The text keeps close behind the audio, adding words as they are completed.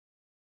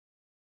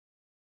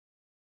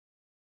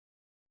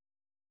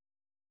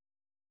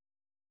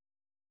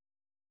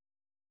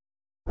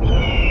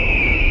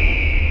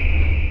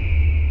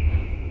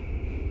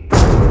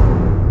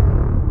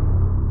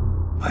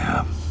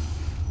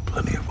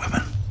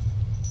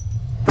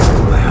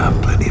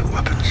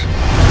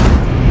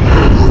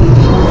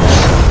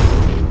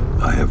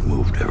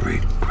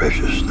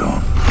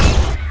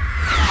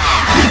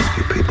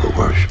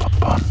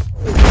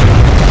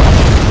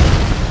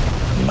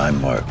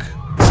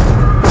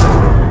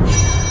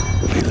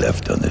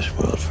left on this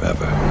world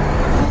forever.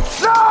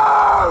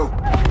 No!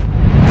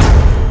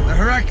 The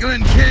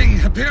Herculean king,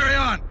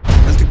 Hyperion,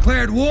 has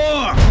declared war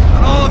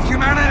on all of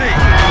humanity.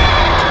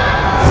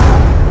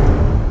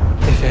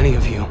 If any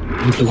of you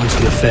influence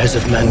the affairs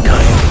of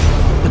mankind,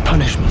 the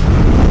punishment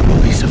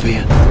will be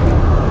severe.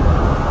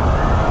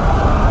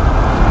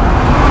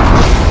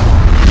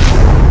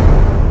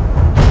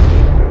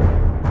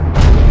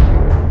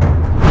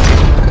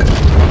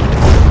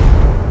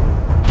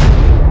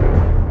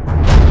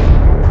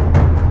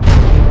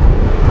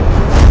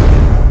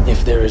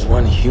 If there is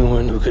one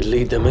human who could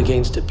lead them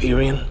against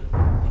Hyperion,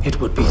 it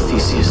would be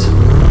Theseus.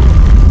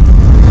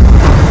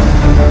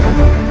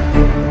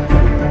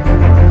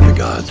 The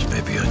gods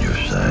may be on your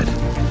side,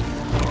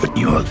 but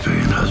your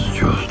dream has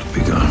just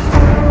begun.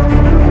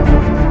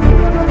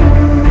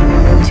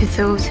 To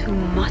those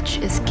whom much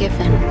is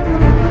given,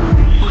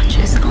 much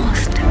is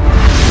lost.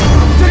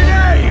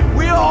 Today,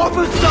 we are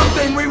offered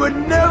something we would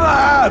never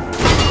have.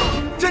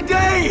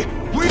 Today,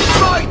 we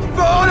fight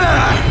for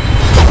honor.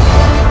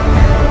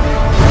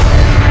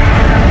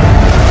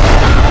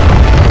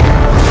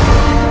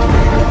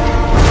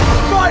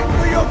 Fight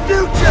for your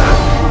future.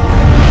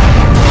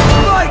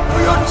 Fight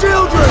for your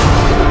children.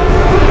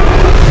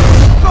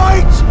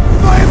 Fight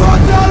for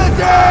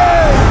immortality.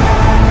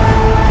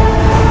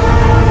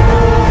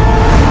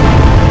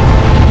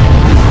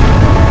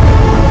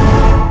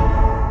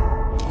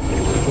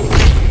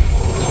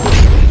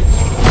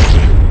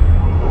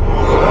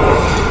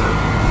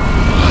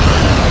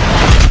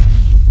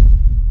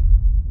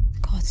 The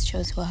gods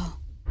chose well.